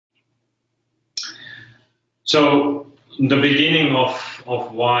So the beginning of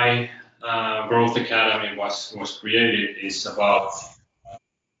why Growth Academy was created is about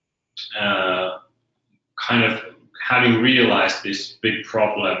kind of having realized this big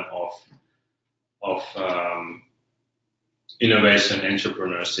problem of innovation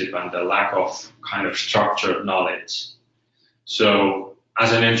entrepreneurship and the lack of kind of structured knowledge. So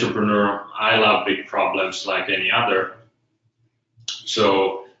as an entrepreneur, I love big problems like any other.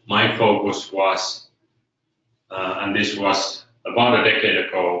 So my focus was, and this was about a decade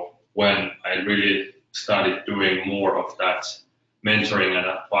ago when I really started doing more of that mentoring and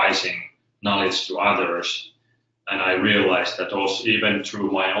advising knowledge to others. And I realized that also even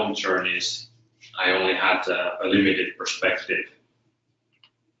through my own journeys, I only had a limited perspective.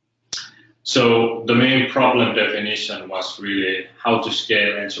 So the main problem definition was really how to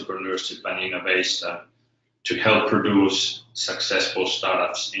scale entrepreneurship and innovation to help produce successful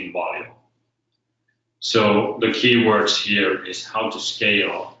startups in volume. So the key words here is how to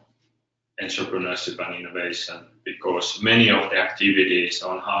scale entrepreneurship and innovation, because many of the activities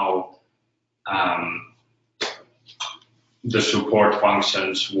on how the support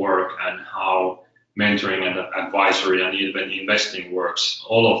functions work and how mentoring and advisory and even investing works,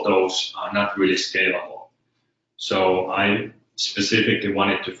 all of those are not really scalable. So I specifically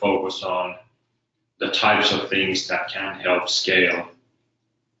wanted to focus on the types of things that can help scale.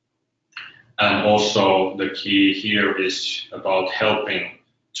 And also the key here is about helping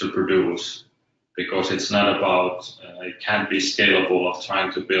to produce, because it's not about, it can't be scalable of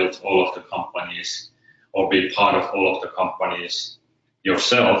trying to build all of the companies or be part of all of the companies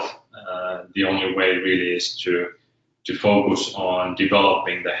yourself. The only way really is to focus on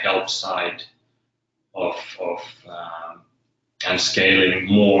developing the help side of and scaling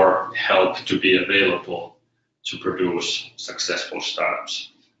more help to be available to produce successful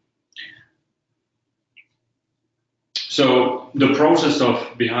startups. So the process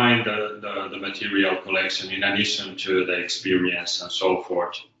of behind the material collection, in addition to the experience and so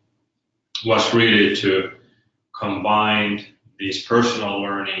forth, was really to combine these personal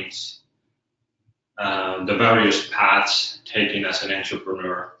learnings, the various paths taken as an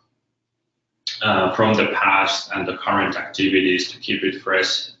entrepreneur from the past and the current activities to keep it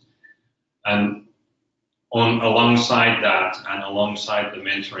fresh. And alongside that and alongside the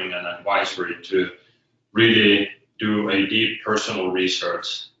mentoring and advisory, to really do a deep personal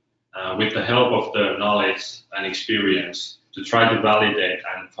research with the help of the knowledge and experience to try to validate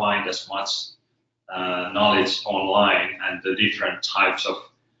and find as much knowledge online and the different types of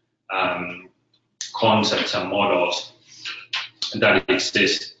concepts and models that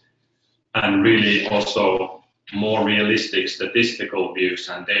exist, and really also more realistic statistical views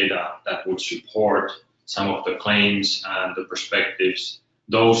and data that would support some of the claims and the perspectives,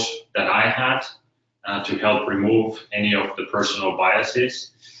 those that I had, to help remove any of the personal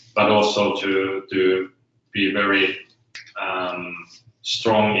biases, but also to be very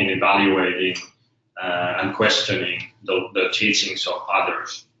strong in evaluating and questioning the teachings of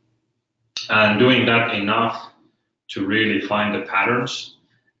others. And doing that enough to really find the patterns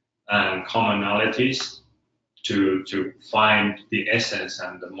and commonalities to find the essence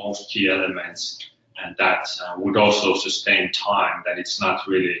and the most key elements, and that would also sustain time, that it's not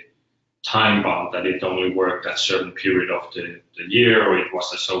really time bound, that it only worked at a certain period of the year, or it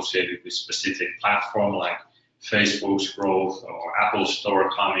was associated with specific platform like Facebook's growth or Apple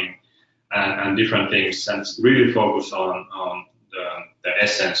Store coming and different things, and really focus on the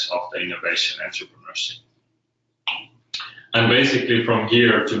essence of the innovation entrepreneurship. And basically from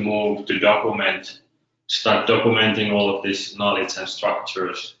here to move to start documenting all of this knowledge and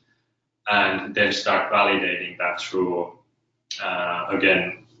structures, and then start validating that through,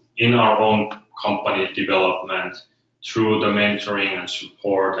 again, in our own company development, through the mentoring and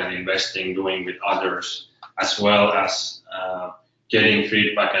support and investing doing with others, as well as getting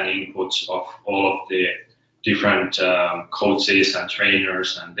feedback and inputs of all of the different coaches and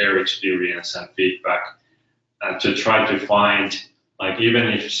trainers and their experience and feedback, and to try to find, like, even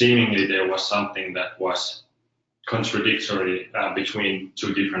if seemingly there was something that was contradictory between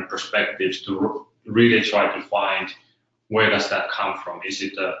two different perspectives, to really try to find where does that come from. Is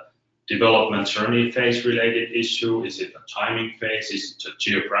it a development journey phase related issue? Is it a timing phase? Is it a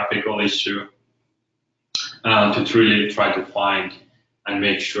geographical issue? To really try to find and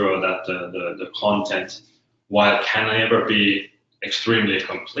make sure that the content, while it can never be extremely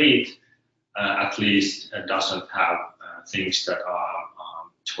complete, at least it doesn't have things that are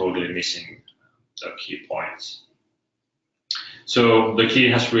totally missing the key points. So the key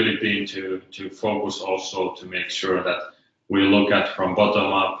has really been to focus also to make sure that we look at from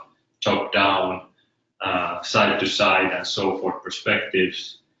bottom up, top down, side to side and so forth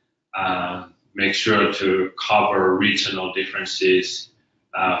perspectives, make sure to cover regional differences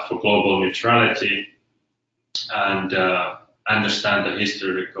for global neutrality, and understand the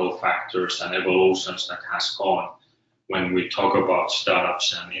historical factors and evolutions that has gone when we talk about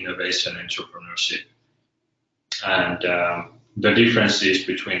startups and innovation entrepreneurship, and the differences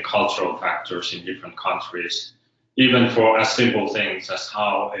between cultural factors in different countries, even for as simple things as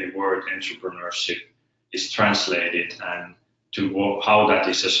how a word entrepreneurship is translated and to how that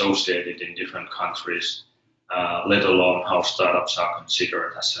is associated in different countries, let alone how startups are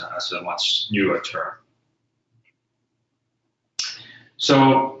considered as a much newer term.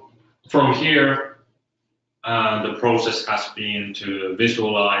 So from here, the process has been to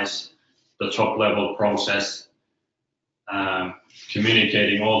visualize the top level process,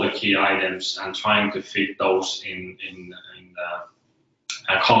 communicating all the key items and trying to fit those in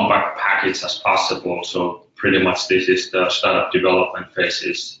a compact package as possible. So pretty much this is the startup development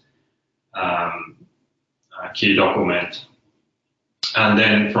phase's key document. And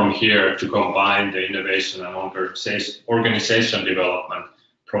then from here to combine the innovation and organization development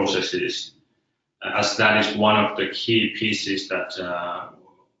processes, as that is one of the key pieces that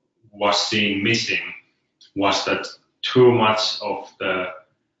was seen missing, was that too much of the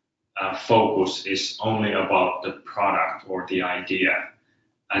focus is only about the product or the idea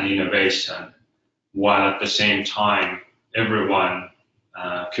and innovation, while at the same time everyone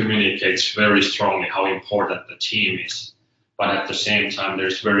communicates very strongly how important the team is, but at the same time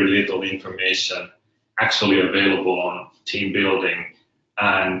there's very little information actually available on team building,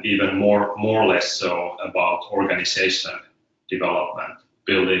 and even more or less so about organization development,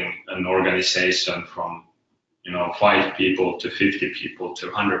 building an organization from 5 people to 50 people to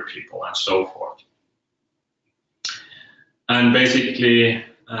 100 people and so forth. And basically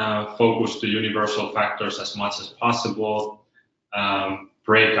focus the universal factors as much as possible,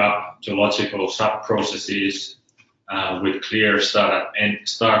 break up to logical sub-processes with clear start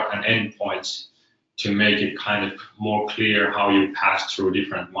and end points to make it kind of more clear how you pass through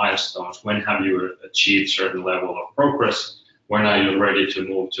different milestones. When have you achieved certain level of progress? When are you ready to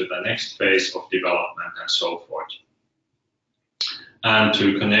move to the next phase of development and so forth? And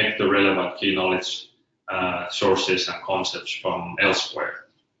to connect the relevant key knowledge sources and concepts from elsewhere.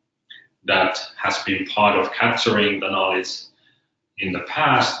 That has been part of capturing the knowledge in the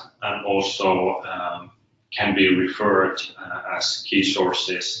past, and also can be referred as key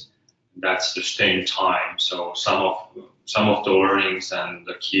sources that sustain time. So some of the learnings and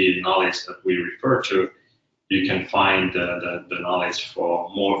the key knowledge that we refer to, you can find the knowledge for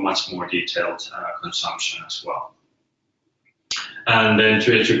much more detailed consumption as well. And then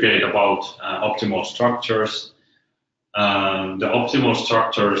to educate about optimal structures. The optimal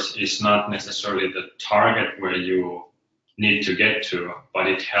structures is not necessarily the target where you need to get to, but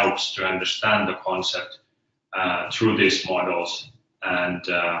it helps to understand the concept through these models. And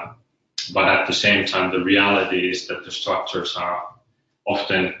but at the same time, the reality is that the structures are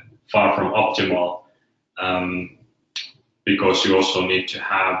often far from optimal, because you also need to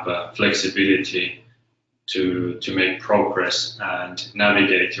have flexibility to make progress and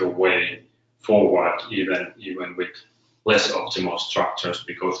navigate your way forward, even with less optimal structures,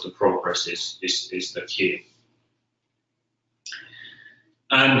 because the progress is the key.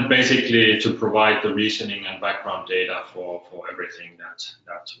 And basically to provide the reasoning and background data for everything that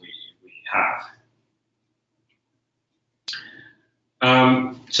we have.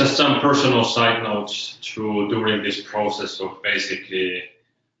 Just some personal side notes during this process of basically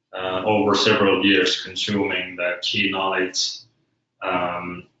over several years consuming the key knowledge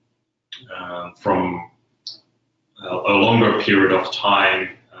from a longer period of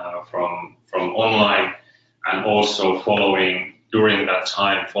time from online, and also during that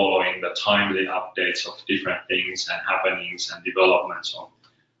time following the timely updates of different things and happenings and developments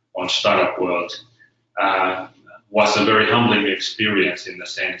on startup world, was a very humbling experience, in the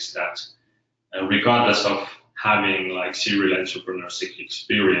sense that regardless of having like serial entrepreneurship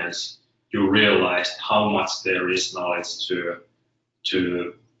experience, you realized how much there is knowledge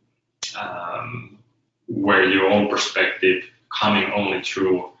to where your own perspective coming only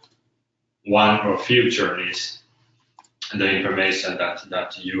through one or few journeys, and the information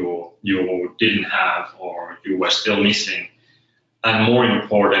that you didn't have or you were still missing. And more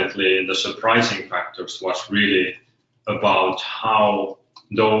importantly, the surprising factors was really about how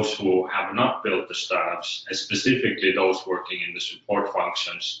those who have not built the startups, specifically those working in the support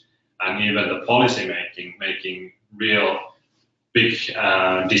functions and even the policy making real big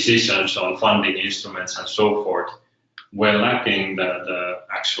decisions on funding instruments and so forth, were lacking the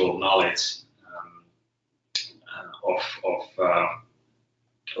actual knowledge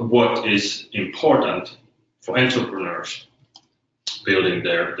what is important for entrepreneurs building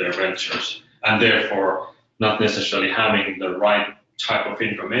their ventures, and therefore not necessarily having the right type of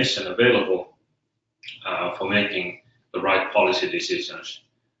information available for making the right policy decisions.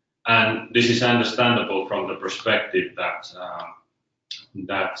 And this is understandable from the perspective that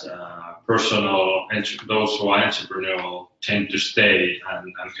those who are entrepreneurial tend to stay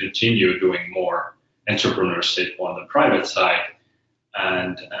and continue doing more entrepreneurship on the private side,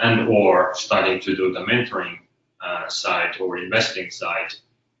 and or starting to do the mentoring side or investing side,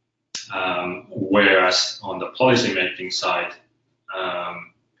 whereas on the policy making side,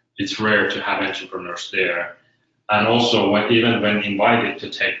 it's rare to have entrepreneurs there. And also, even when invited to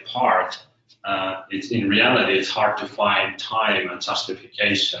take part, in reality it's hard to find time and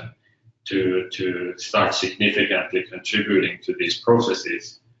justification to start significantly contributing to these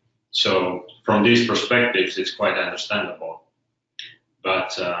processes. So from these perspectives, it's quite understandable.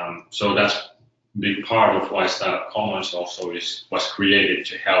 But so that's a big part of why Startup Commons also was created,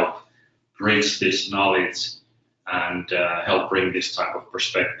 to help bridge this knowledge and help bring this type of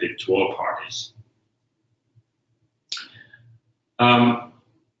perspective to all parties.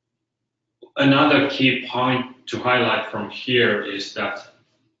 Another key point to highlight from here is that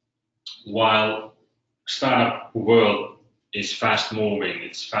while startup world is fast moving,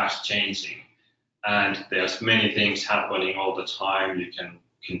 it's fast changing, and there's many things happening all the time. You can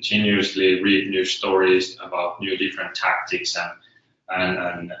continuously read new stories about new different tactics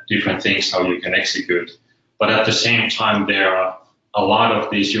and different things how you can execute. But at the same time, there are a lot of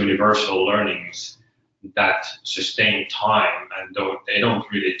these universal learnings that sustain time, and they don't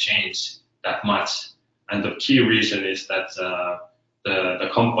really change that much. And the key reason is that the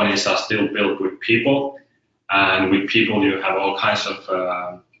companies are still built with people, and with people you have all kinds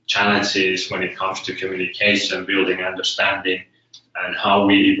of challenges when it comes to communication, building understanding, and how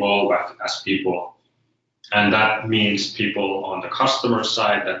we evolve as people. And that means people on the customer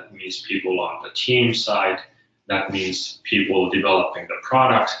side, that means people on the team side, that means people developing the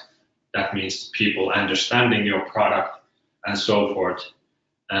product, that means people understanding your product, and so forth,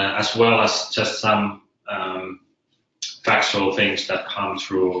 as well as just some factual things that come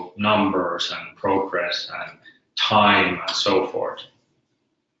through numbers and progress and time and so forth.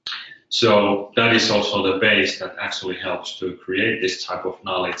 So that is also the base that actually helps to create this type of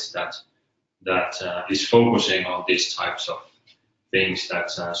knowledge that is focusing on these types of things that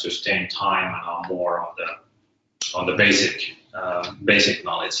sustain time and are more on the basic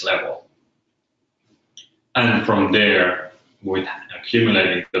knowledge level. And from there, with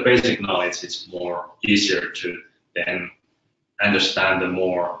accumulating the basic knowledge, it's more easier to then understand the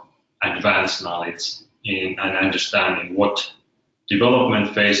more advanced knowledge and understanding what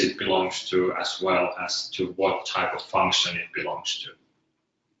development phase it belongs to, as well as to what type of function it belongs to.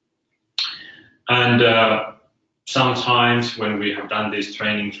 And sometimes when we have done these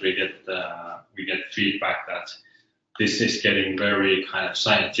trainings, we get feedback that this is getting very kind of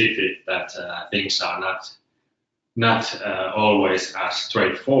scientific, that things are not always as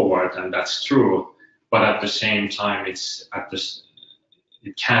straightforward, and that's true. But at the same time, it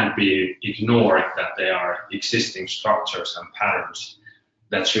can't be ignored that there are existing structures and patterns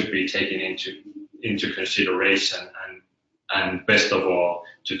that should be taken into consideration, and best of all,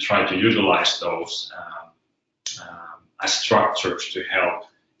 to try to utilize those as structures to help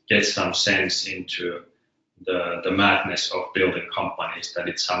get some sense into the madness of building companies that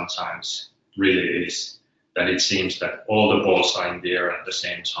it sometimes really is. That it seems that all the balls are in the air at the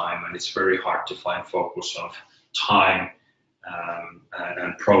same time, and it's very hard to find focus of time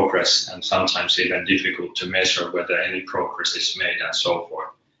and progress, and sometimes even difficult to measure whether any progress is made and so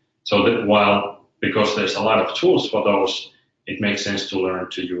forth. So that because there's a lot of tools for those, it makes sense to learn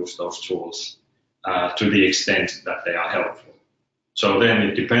to use those tools to the extent that they are helpful. So then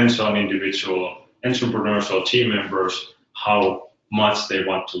it depends on individual entrepreneurs or team members how much they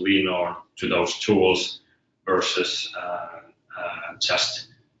want to lean on to those tools versus just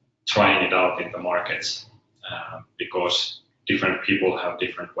trying it out in the markets, because different people have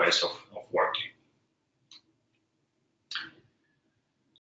different ways of